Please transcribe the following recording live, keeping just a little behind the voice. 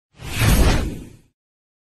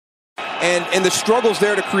And the struggles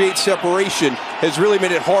there to create separation has really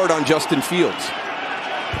made it hard on Justin Fields.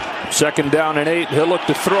 2nd down and 8. He'll look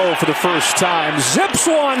to throw for the first time. Zips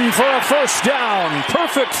one for a first down.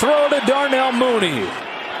 Perfect throw to Darnell Mooney.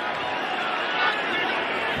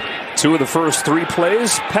 2 of the first 3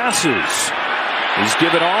 plays, passes. He's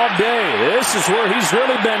given all day. This is where he's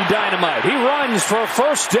really been dynamite. He runs for a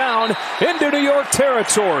first down into New York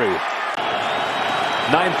territory.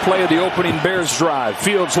 9th play of the opening Bears drive.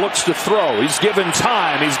 Fields looks to throw. He's given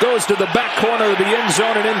time. He goes to the back corner of the end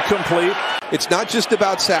zone and incomplete. It's not just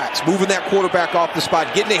about sacks, moving that quarterback off the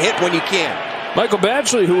spot, getting a hit when you can. Michael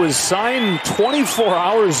Badgley, who was signed 24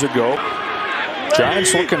 hours ago.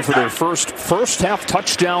 Giants looking for their first half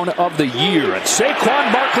touchdown of the year. And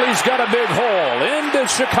Saquon Barkley's got a big hole into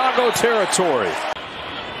Chicago territory.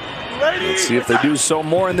 Let's see if they do so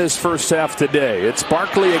more in this first half today. It's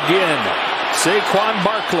Barkley again. Saquon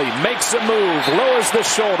Barkley makes a move, lowers the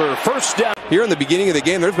shoulder, first down. Here in the beginning of the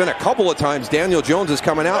game, there's been a couple of times Daniel Jones is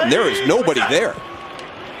coming out and there is nobody there.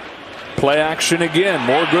 Play action again.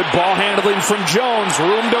 More good ball handling from Jones.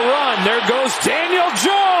 Room to run. There goes Daniel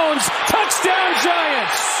Jones. Touchdown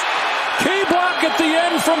Giants. Key block at the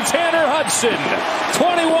end from Tanner Hudson.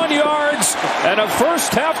 21 yards and a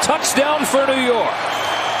first half touchdown for New York.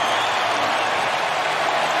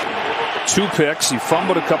 2 picks. He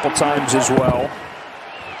fumbled a couple times as well.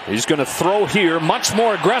 He's going to throw here. Much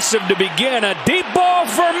more aggressive to begin. A deep ball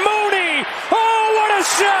for Mooney. Oh, what a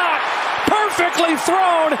shot! Perfectly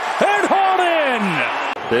thrown and hauled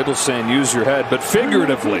in. Babel's saying use your head, but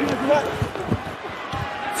figuratively.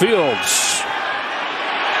 Fields.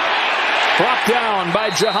 Brought down by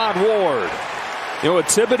Jihad Ward. You know, with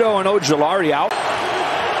Thibodeau and Ojulari out.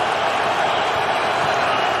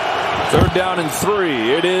 3rd down and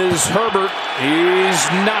 3. It is Herbert.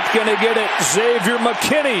 He's not going to get it. Xavier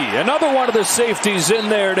McKinney, another one of the safeties in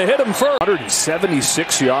there to hit him first.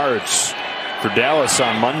 176 yards for Dallas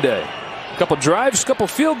on Monday. A couple drives, couple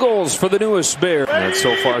field goals for the newest Bears. And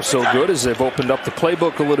so far so good as they've opened up the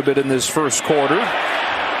playbook a little bit in this first quarter.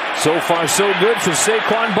 So far so good for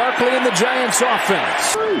Saquon Barkley and the Giants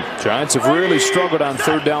offense. Giants have really struggled on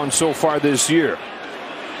 3rd down so far this year.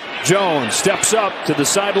 Jones steps up to the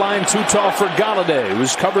sideline, too tall for Galladay,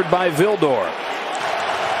 who's covered by Vildor.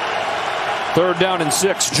 3rd down and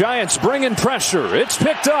 6. Giants bringing pressure. It's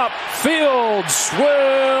picked up. Fields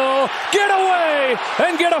will get away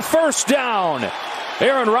and get a first down.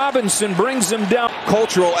 Aaron Robinson brings him down.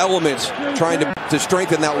 Cultural elements trying to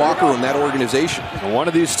strengthen that locker room, that organization. And one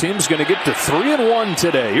of these teams going to get to 3-1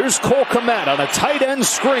 today. Here's Cole Kmet on a tight end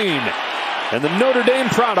screen. And the Notre Dame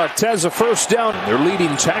product has a first down. Their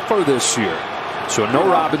leading tackler this year. So no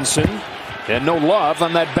Robinson and no Love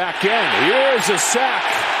on that back end. Here's a sack.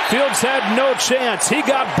 Fields had no chance. He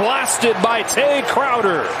got blasted by Tay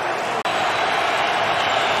Crowder.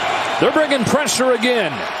 They're bringing pressure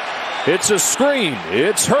again. It's a screen.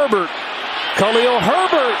 It's Herbert. Khalil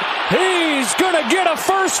Herbert. He's going to get a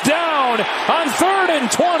first down on 3rd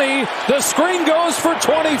and 20. The screen goes for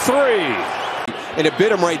 23. And it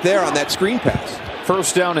bit him right there on that screen pass.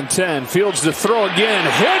 1st down and 10. Fields to throw again.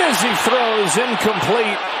 Hit as he throws.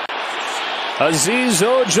 Incomplete. Azeez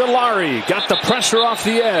Ojulari got the pressure off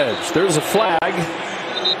the edge. There's a flag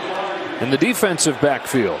in the defensive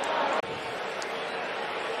backfield.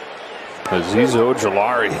 Azeez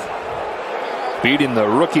Ojulari beating the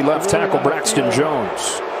rookie left tackle Braxton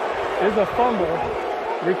Jones. There's a fumble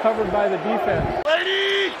recovered by the defense.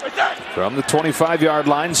 From the 25-yard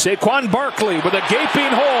line, Saquon Barkley with a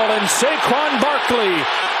gaping hole, and Saquon Barkley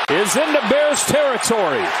is into Bears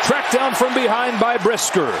territory. Tracked down from behind by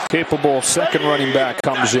Brisker. Capable second running back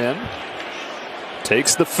comes in.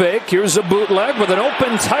 Takes the fake. Here's a bootleg with an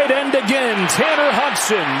open tight end again. Tanner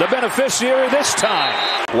Hudson, the beneficiary this time.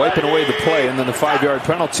 Wiping away the play and then the 5-yard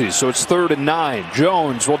penalty. So it's 3rd and 9.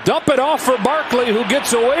 Jones will dump it off for Barkley, who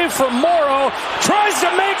gets away from Morrow. Tries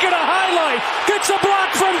to make it a highlight. Gets a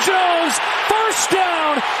block from Jones. First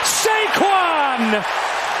down. Saquon.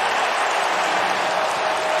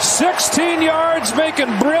 16 yards,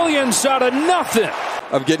 making brilliance out of nothing.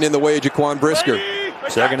 Of getting in the way of Jaquan Brisker.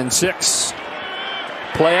 2nd and 6.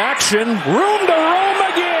 Play action, room to roam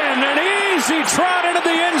again, an easy trot into the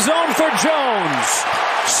end zone for Jones.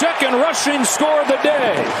 2nd rushing score of the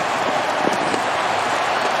day.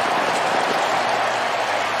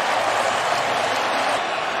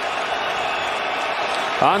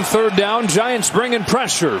 On 3rd down, Giants bringing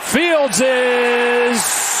pressure. Fields is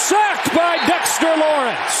sacked by Dexter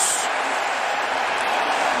Lawrence.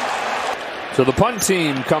 So the punt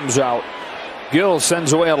team comes out. Gill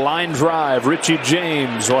sends away a line drive. Richie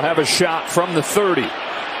James will have a shot from the 30.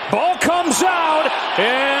 Ball comes out,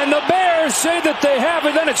 and the Bears say that they have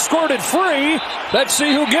it. Then it's squirted free. Let's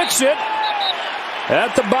see who gets it.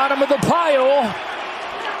 At the bottom of the pile,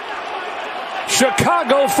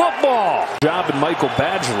 Chicago football. Job in Michael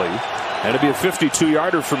Badgley. And it'll be a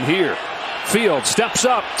 52-yarder from here. Field steps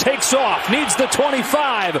up, takes off, needs the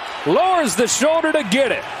 25, lowers the shoulder to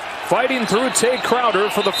get it. Fighting through Tay Crowder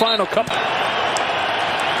for the final couple.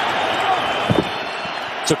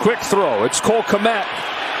 It's a quick throw. It's Cole Kmet.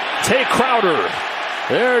 Tay Crowder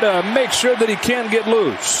there to make sure that he can't get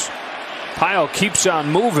loose. Pile keeps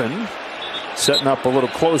on moving, setting up a little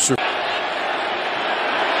closer.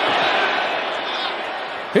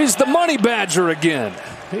 He's the Money Badger again.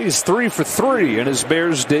 He's 3 for 3 in his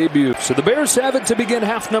Bears debut. So the Bears have it to begin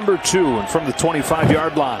half number 2, and from the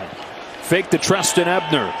 25-yard line. Fake to Treston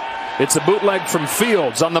Ebner. It's a bootleg from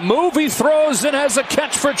Fields. On the move, he throws and has a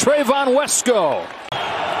catch for Trayvon Wesco.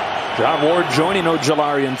 John Ward joining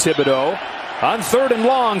Ojulari and Thibodeau. On 3rd and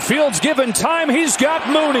long, Fields given time. He's got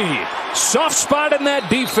Mooney. Soft spot in that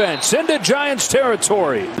defense. Into Giants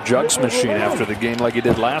territory. Jugs machine after the game like he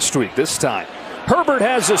did last week. This time, Herbert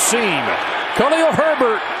has a seam. Khalil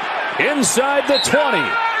Herbert inside the 20.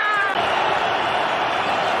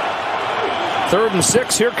 3rd and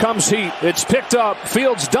 6. Here comes Heat. It's picked up.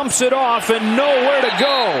 Fields dumps it off and nowhere to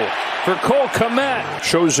go for Cole Kmet.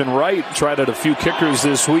 Chosen right. Tried out a few kickers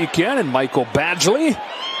this weekend, and Michael Badgley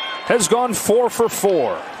has gone 4 for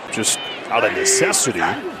 4. Just out of necessity.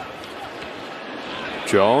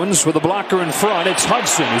 Jones with a blocker in front. It's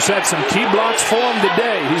Hudson, who's had some key blocks for him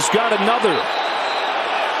today. He's got another.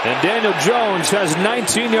 And Daniel Jones has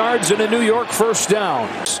 19 yards and a New York first down.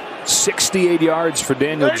 68 yards for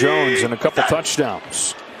Daniel Jones and a couple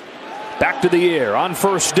touchdowns. Back to the air on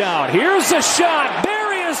 1st down. Here's the shot.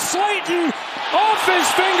 Darius Slayton off his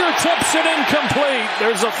fingertips and incomplete.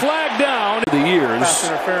 There's a flag down. The years. Pass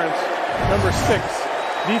interference. Number 6.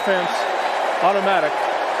 Defense. Automatic.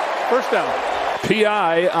 1st down.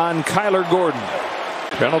 PI on Kyler Gordon.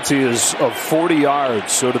 Penalty is of 40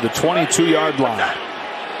 yards, so to the 22-yard line.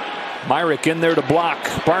 Myrick in there to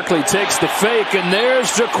block. Barkley takes the fake, and there's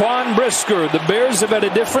Jaquan Brisker. The Bears have had a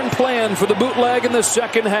different plan for the bootleg in the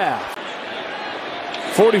second half.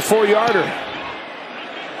 44-yarder.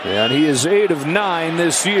 And he is 8 of 9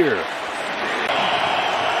 this year.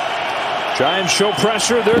 Giants show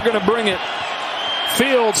pressure. They're going to bring it.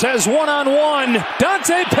 Fields has one-on-one.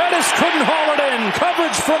 Dante Pettis couldn't haul it in.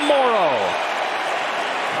 Coverage from Morrow.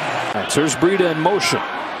 Here's Breida in motion.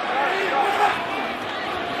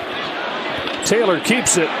 Taylor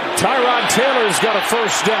keeps it. Tyrod Taylor's got a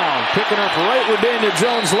first down. Picking up right where Daniel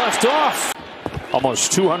Jones left off.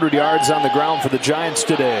 Almost 200 yards on the ground for the Giants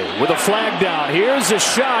today. With a flag down. Here's a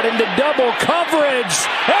shot into double coverage.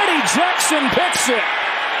 Eddie Jackson picks it.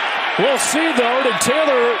 We'll see, though. Did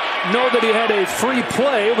Taylor know that he had a free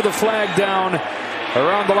play with a flag down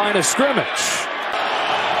around the line of scrimmage?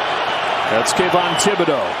 That's Kayvon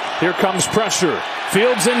Thibodeau. Here comes pressure.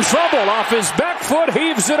 Fields in trouble. Off his back foot,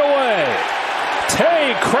 heaves it away.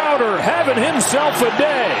 Tay Crowder having himself a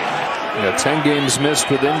day. 10 games missed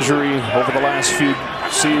with injury over the last few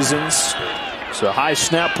seasons. So high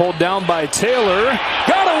snap pulled down by Taylor.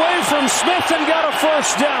 Got away from Smith and got a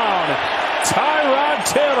first down. Tyrod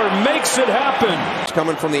Taylor makes it happen. It's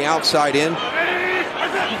coming from the outside in.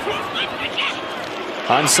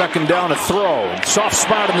 On 2nd down, a throw. Soft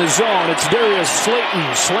spot in the zone. It's Darius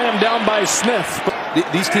Slayton slammed down by Smith.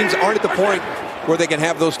 These teams aren't at the point where they can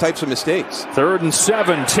have those types of mistakes. 3rd and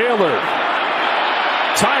 7, Taylor.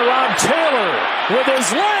 Tyrod Taylor with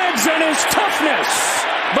his legs and his toughness.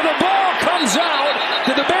 But the ball comes out.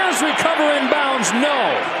 Did the Bears recover in bounds?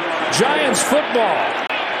 No. Giants football.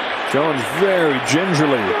 Jones very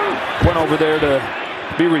gingerly went over there to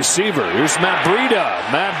be receiver. Here's Matt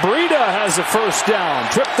Breida. Matt Breida has a first down.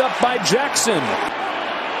 Tripped up by Jackson.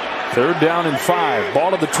 3rd down and 5.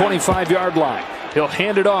 Ball to the 25-yard line. He'll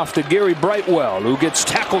hand it off to Gary Brightwell, who gets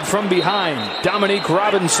tackled from behind. Dominique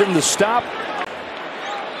Robinson the stop.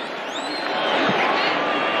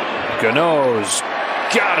 Gano's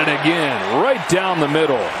got it again, right down the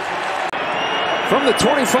middle. From the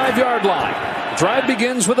 25-yard line, drive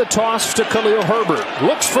begins with a toss to Khalil Herbert.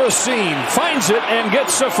 Looks for a seam, finds it, and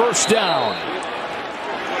gets a first down.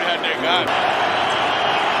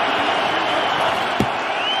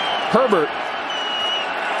 Herbert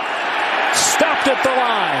stopped at the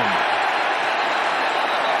line.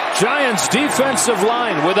 Giants defensive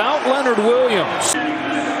line without Leonard Williams.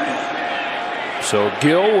 So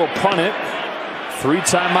Gill will punt it. 3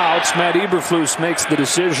 timeouts. Matt Eberflus makes the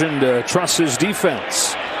decision to trust his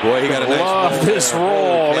defense. Boy, he got a nice love roll this there.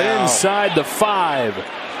 roll inside the 5.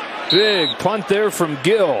 Big punt there from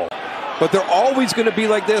Gill. But they're always going to be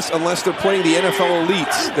like this unless they're playing the NFL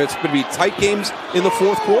elites. That's going to be tight games in the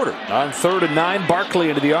fourth quarter. On 3rd and 9, Barkley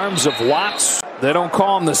into the arms of Watts. They don't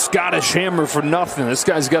call him the Scottish Hammer for nothing. This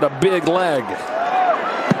guy's got a big leg.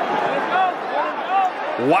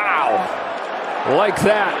 Wow. Like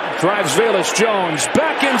that. Drives Velus Jones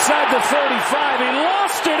back inside the 35. He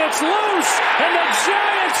lost it. It's loose. And the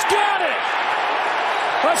Giants got it.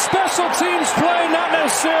 A special teams play, not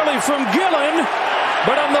necessarily from Gillen,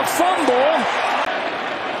 but on the fumble.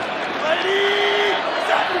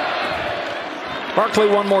 Barkley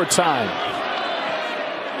one more time.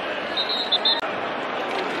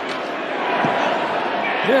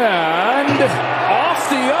 And off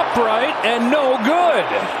the upright and no good.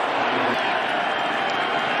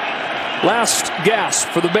 Last gasp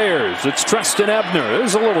for the Bears. It's Trestan Ebner.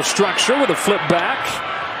 There's a little structure with a flip back.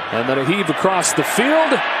 And then a heave across the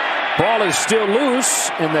field. Ball is still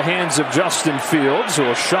loose in the hands of Justin Fields, who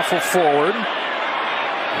will shuffle forward.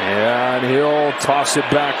 And he'll toss it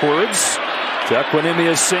backwards to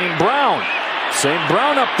Equanimeous St. Brown. St.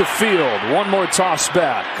 Brown up the field. One more toss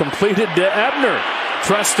back. Completed to Ebner.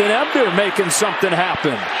 Trestan Ebner making something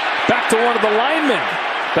happen. Back to one of the linemen.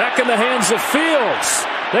 Back in the hands of Fields.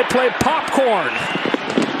 They play popcorn.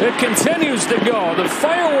 It continues to go. The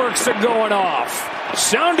fireworks are going off.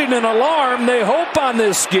 Sounding an alarm, they hope, on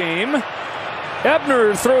this game.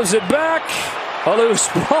 Ebner throws it back. A loose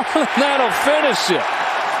ball, and that'll finish it.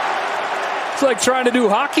 It's like trying to do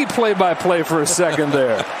hockey play-by-play for a second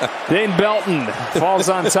there. Dane Belton falls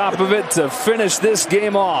on top of it to finish this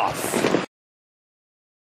game off.